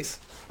in place.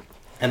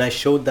 And I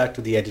showed that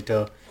to the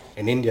editor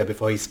in India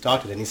before he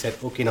started, and he said,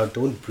 okay, now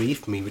don't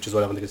brief me, which is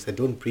what I wanted to say,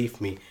 don't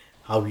brief me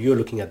how you're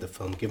looking at the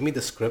film. Give me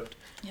the script,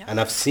 and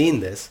I've seen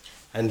this,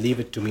 and leave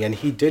it to me. And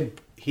he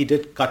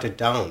did cut it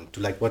down to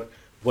like what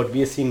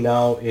we are seeing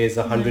now is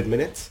 100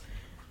 minutes,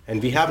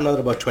 and we have another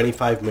about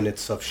 25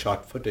 minutes of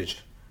shot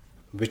footage,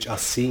 which are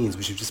scenes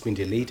which have just been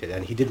deleted,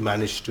 and he did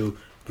manage to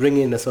bring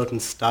in a certain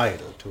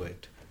style to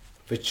it,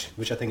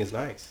 which I think is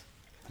nice.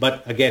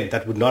 But again,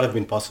 that would not have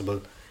been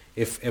possible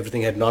if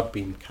everything had not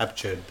been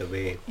captured the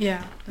way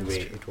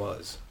it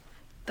was.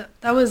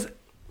 That was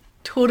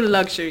total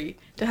luxury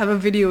to have a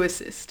video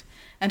assist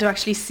and to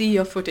actually see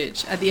your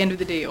footage at the end of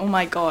the day. Oh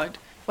my God,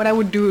 what I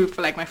would do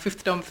for like my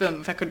 5th term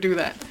film if I could do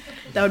that.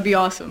 That would be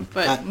awesome.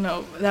 But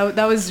no,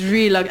 that was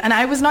really and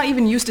I was not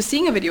even used to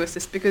seeing a video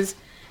assist because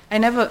I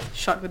never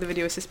shot with a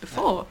video assist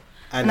before.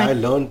 And I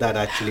learned that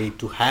actually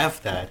to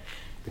have that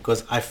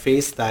because I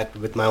faced that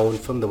with my own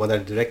film, the one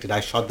that I directed.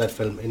 I shot that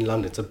film in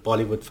London. It's a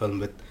Bollywood film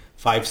with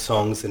 5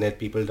 songs in it,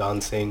 people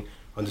dancing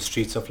on the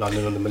streets of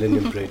London on the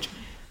Millennium Bridge.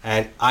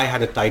 And I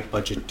had a tight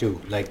budget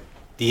too. Like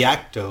the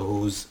actor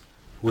who's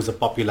a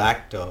popular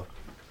actor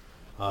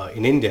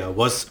in India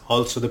was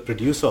also the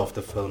producer of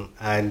the film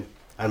and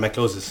my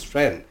closest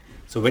friend.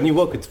 So when you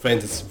work with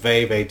friends, it's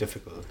very, very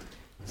difficult.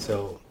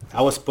 So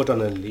I was put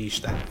on a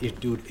leash that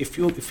if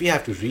you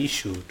have to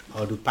reshoot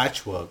or do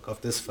patchwork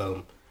of this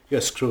film,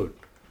 you're screwed.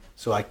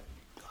 So I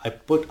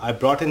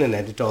brought in an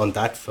editor on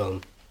that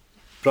film,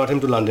 brought him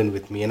to London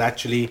with me, and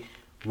actually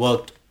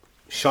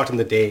shot in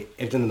the day,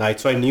 edited in the night.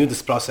 So I knew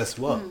this process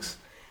works.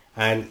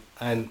 And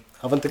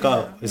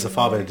Avantika is a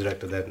far better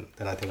director than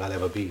I think I'll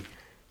ever be.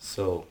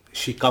 So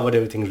she covered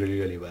everything really,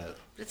 really well.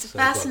 It's a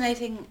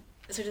fascinating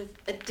sort of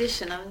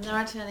addition. I mean,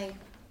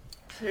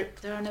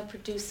 there are no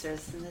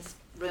producers in this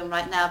room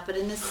right now, but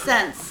in a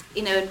sense,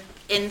 you know,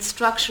 in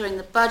structuring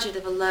the budget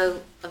of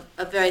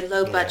a very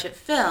low budget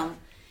film,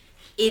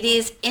 it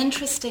is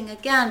interesting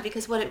again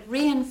because what it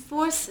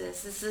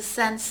reinforces is the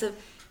sense of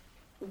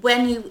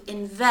when you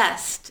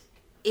invest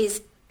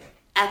is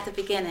at the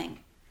beginning,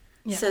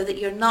 so that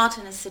you're not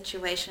in a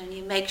situation and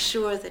you make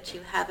sure that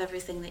you have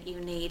everything that you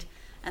need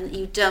and that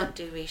you don't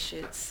do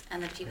reshoots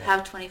and that you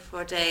have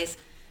 24 days,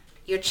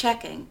 you're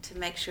checking to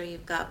make sure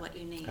you've got what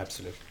you need.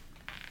 Absolutely.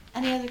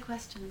 Any other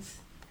questions?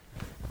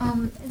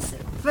 It's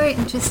very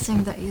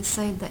interesting that you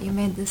said that you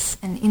made this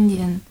an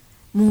Indian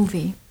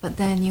movie, but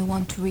then you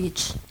want to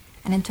reach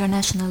an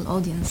international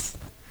audience.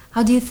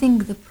 How do you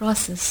think the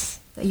process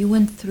that you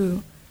went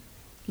through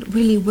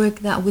really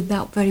worked with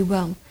that very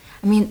well?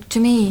 I mean, to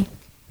me,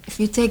 if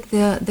you take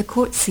the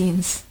court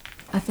scenes,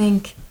 I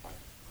think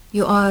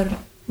you are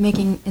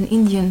making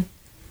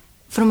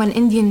from an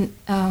Indian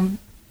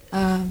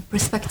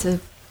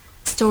perspective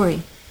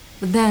story,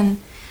 but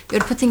then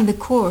you're putting the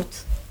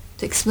court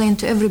to explain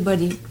to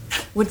everybody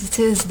what it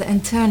is, the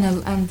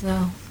internal, and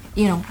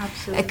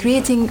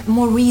creating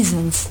more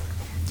reasons.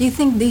 Do you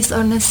think these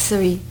are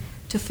necessary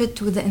to fit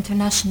with the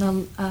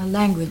international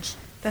language?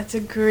 That's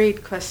a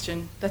great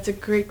question.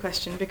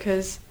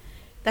 Because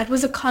that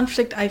was a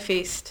conflict I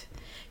faced.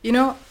 You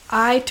know,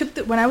 I took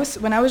when I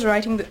was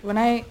writing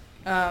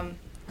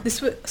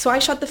so I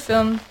shot the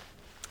film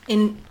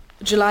in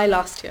July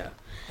last year,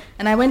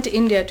 and I went to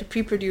India to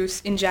pre-produce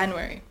in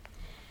January.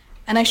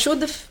 And I showed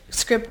the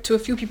script to a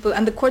few people,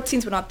 and the court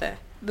scenes were not there.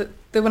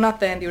 They were not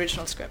there in the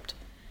original script.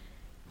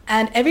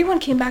 And everyone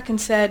came back and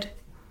said,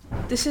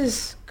 this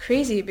is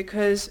crazy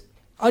because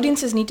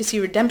audiences need to see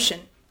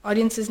redemption.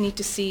 Audiences need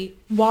to see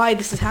why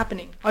this is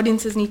happening.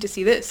 Audiences need to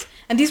see this.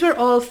 And these were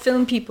all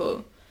film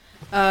people,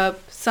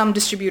 some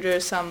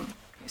distributors, some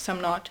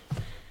not,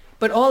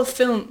 but all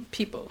film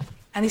people.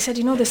 And they said,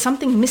 you know, there's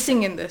something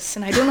missing in this,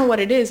 and I don't know what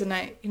it is. And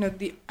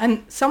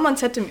and someone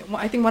said to me,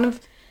 I think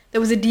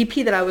there was a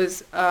DP that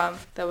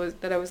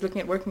I was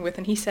looking at working with,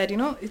 and he said, you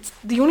know, it's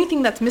the only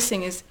thing that's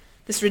missing is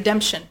this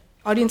redemption.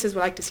 Audiences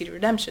would like to see the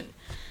redemption.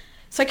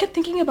 So I kept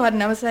thinking about it,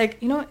 and I was like,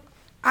 you know,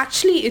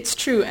 actually it's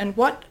true. And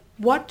what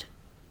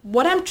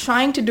I'm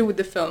trying to do with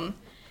the film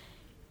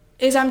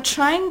is I'm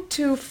trying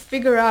to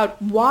figure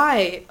out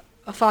why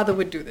a father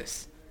would do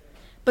this.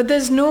 But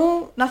there's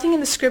nothing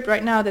in the script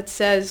right now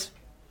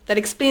that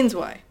explains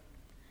why.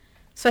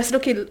 So I said,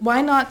 okay,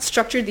 why not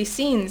structure these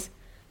scenes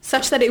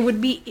such that it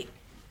would be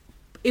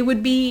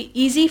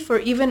easy for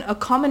even a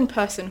common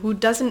person who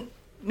doesn't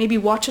maybe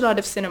watch a lot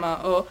of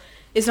cinema or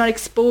is not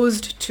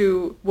exposed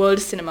to world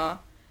cinema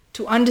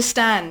to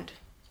understand,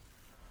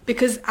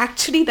 because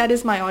actually that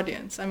is my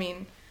audience. I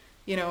mean,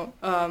 you know,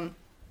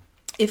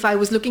 if I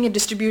was looking at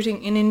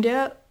distributing in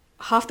India,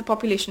 half the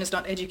population is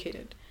not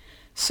educated.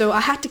 So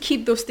I had to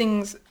keep those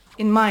things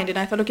in mind, and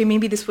I thought, okay,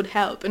 maybe this would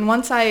help. And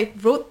once I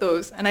wrote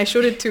those and I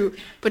showed it to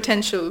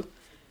potential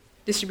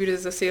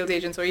distributors or sales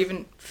agents or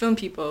even film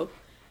people,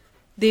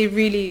 they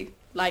really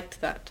liked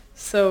that.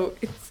 So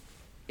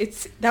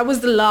that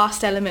was the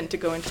last element to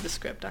go into the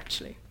script,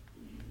 actually.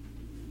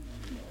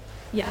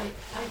 Yeah.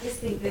 I just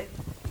think that,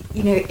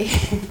 you know,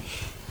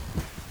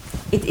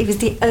 it was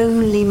the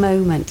only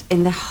moment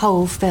in the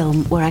whole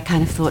film where I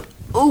kind of thought,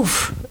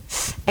 oof,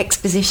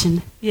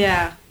 exposition.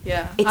 Yeah,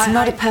 yeah. It's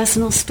not a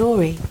personal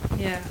story.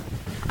 Yeah.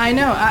 I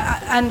know.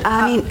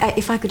 I mean,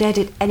 if I could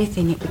edit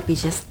anything, it would be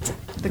just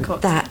the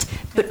quotes. That.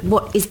 But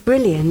what is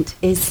brilliant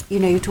is, you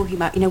know, you're talking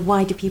about, you know,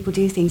 why do people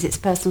do things? It's a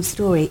personal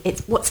story.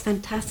 It's what's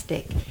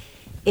fantastic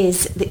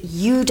is that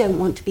you don't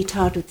want to be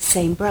tarred with the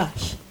same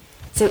brush.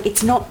 So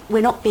it's not,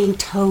 we're not being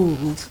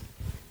told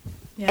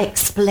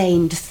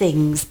explained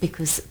things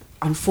because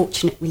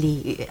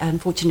unfortunately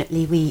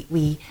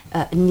we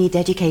need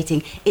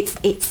educating.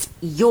 It's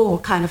your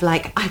kind of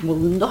like, I will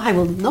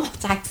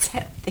not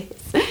accept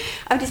this.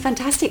 Oh, it's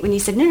fantastic when you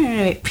said, no,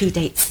 it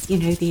predates, you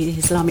know, the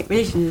Islamic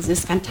religion. It's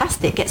just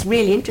fantastic. It gets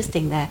really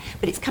interesting there.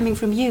 But it's coming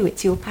from you.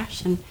 It's your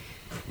passion.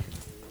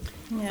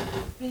 Yeah.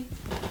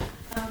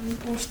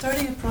 We're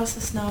starting a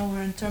process now.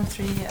 We're in term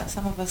 3,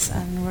 some of us,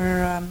 and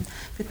we're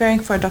preparing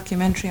for a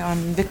documentary on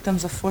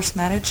victims of forced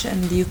marriage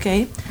in the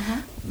UK,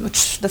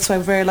 which that's why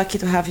we're very lucky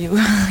to have you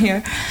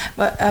here.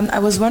 But I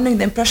was wondering,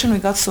 the impression we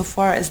got so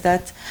far is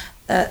that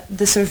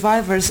the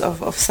survivors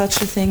of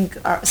such a thing,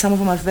 some of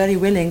them are very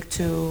willing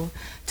to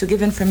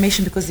give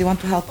information because they want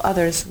to help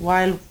others,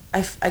 while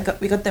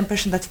we got the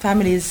impression that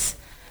families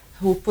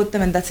who put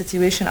them in that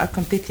situation are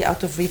completely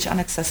out of reach,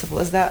 inaccessible.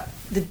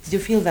 Did you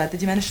feel that?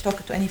 Did you manage to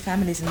talk to any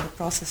families in the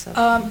process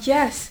of?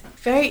 Yes,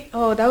 that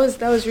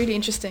was really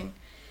interesting.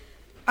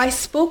 I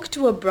spoke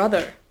to a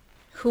brother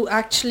who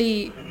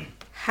actually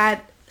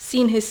had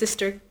seen his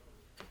sister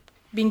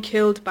being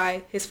killed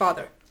by his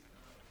father.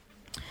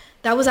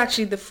 That was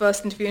actually the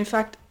first interview. In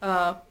fact,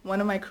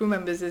 one of my crew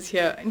members is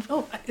here. I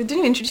didn't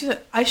even introduce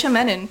her. Aisha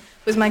Menon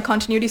was my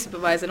continuity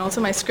supervisor and also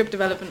my script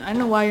development. I don't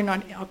know why you're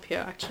not up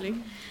here, actually.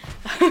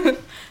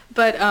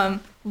 But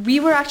we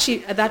were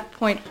actually, at that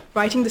point,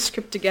 writing the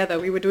script together.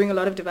 We were doing a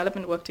lot of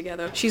development work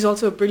together. She's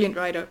also a brilliant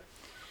writer.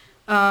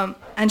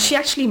 And she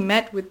actually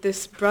met with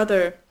this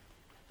brother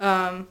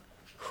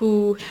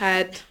who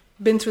had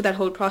been through that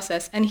whole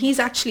process. And he's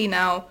actually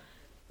now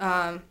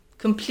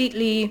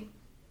completely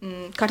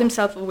cut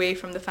himself away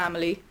from the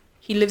family.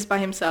 He lives by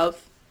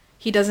himself.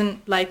 He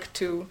doesn't like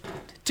to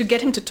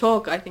get him to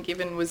talk, I think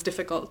even was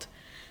difficult.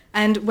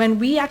 And when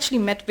we actually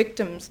met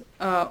victims,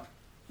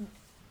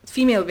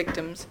 female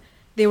victims,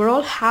 they were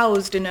all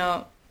housed in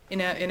a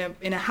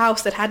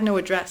house that had no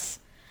address,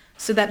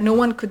 so that no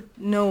one could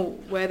know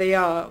where they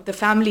are. The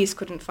families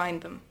couldn't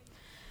find them.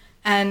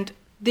 And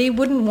they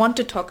wouldn't want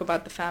to talk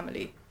about the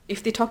family.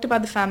 If they talked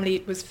about the family,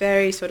 it was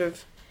very sort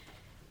of,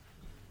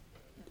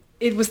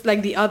 it was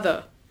like the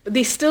other.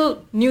 They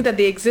still knew that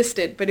they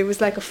existed, but it was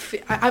like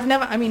I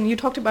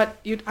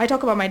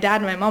talk about my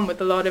dad and my mom with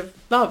a lot of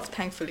love,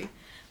 thankfully,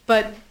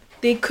 but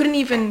they couldn't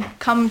even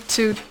come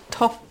to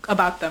talk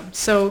about them.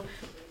 So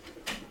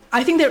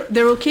I think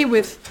they're okay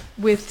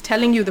with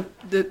telling you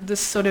the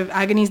sort of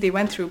agonies they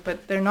went through,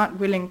 but they're not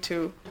willing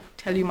to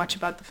tell you much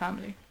about the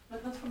family.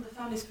 But not from the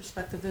family's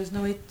perspective. There's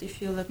no way to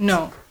feel that.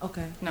 No.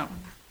 Okay. No,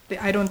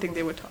 I don't think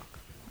they would talk.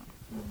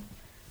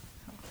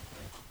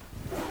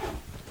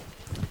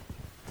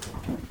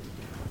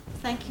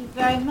 Thank you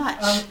very much.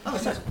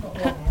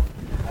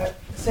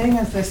 Seeing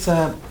as this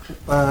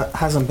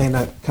hasn't been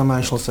a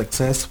commercial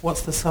success,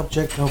 what's the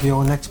subject of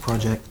your next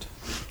project?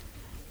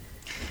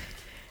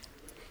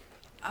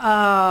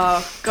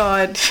 Oh,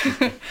 God.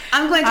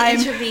 I'm going to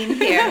intervene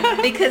here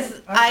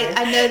because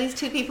I know these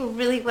two people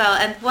really well,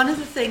 and one of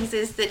the things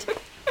is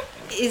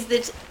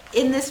that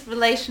in this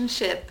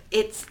relationship,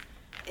 it's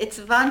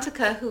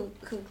Avantika who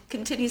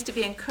continues to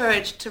be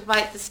encouraged to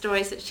write the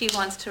stories that she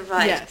wants to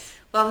write, yes,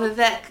 while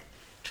Vivek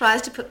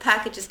tries to put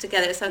packages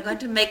together. So I'm going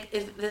to make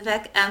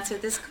Vivek answer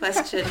this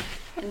question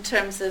in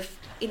terms of,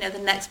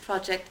 the next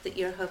project that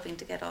you're hoping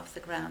to get off the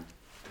ground.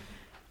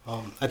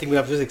 I think we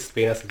have to just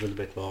explain us a little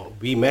bit more.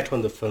 We met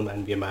on the film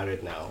and we are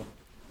married now.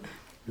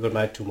 We got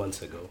married 2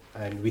 months ago,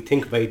 and we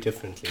think very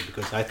differently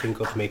because I think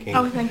of making.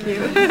 Oh, thank you.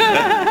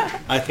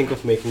 I think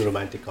of making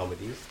romantic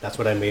comedies. That's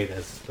what I made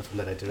as the film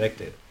that I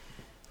directed,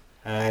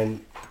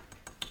 and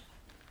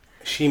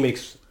she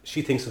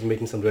thinks of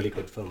making some really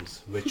good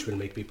films, which will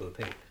make people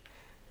think.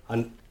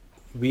 And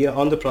we are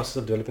on the process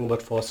of developing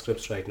about 4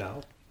 scripts right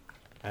now,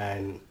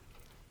 and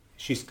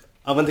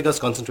Avantika's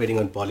concentrating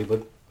on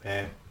Bollywood.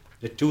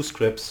 The 2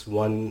 scripts,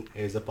 one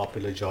is a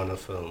popular genre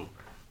film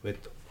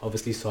with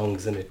obviously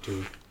songs in it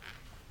too,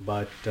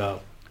 but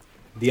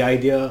the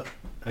idea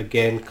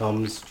again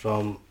comes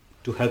from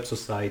to help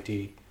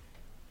society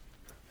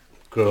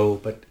grow,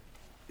 but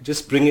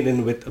just bring it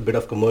in with a bit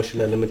of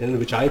commercial element in it,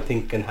 which I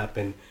think can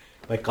happen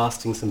by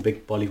casting some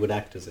big Bollywood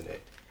actors in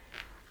it.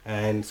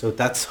 And so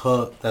that's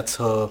her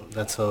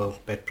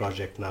pet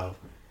project now.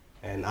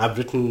 And I've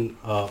written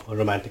a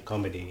romantic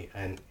comedy,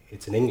 and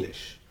it's in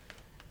English.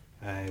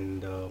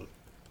 And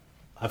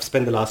I've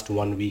spent the last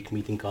 1 week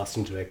meeting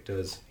casting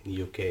directors in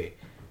the UK,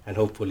 and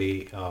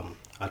hopefully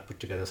I'll put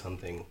together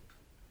something.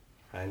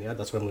 And yeah,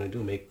 that's what I'm going to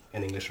do, make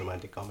an English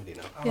romantic comedy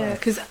now. Yeah,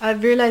 because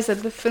I've realized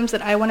that the films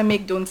that I want to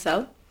make don't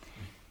sell.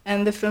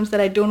 and the films that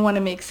I don't want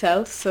to make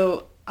sell.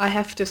 So I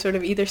have to sort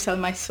of either sell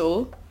my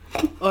soul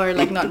or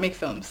like not make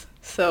films.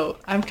 So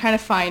I'm trying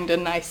to find a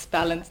nice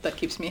balance that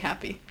keeps me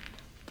happy.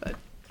 But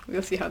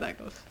we'll see how that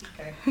goes.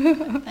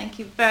 Thank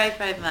you very,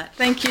 very much.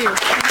 Thank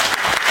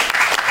you.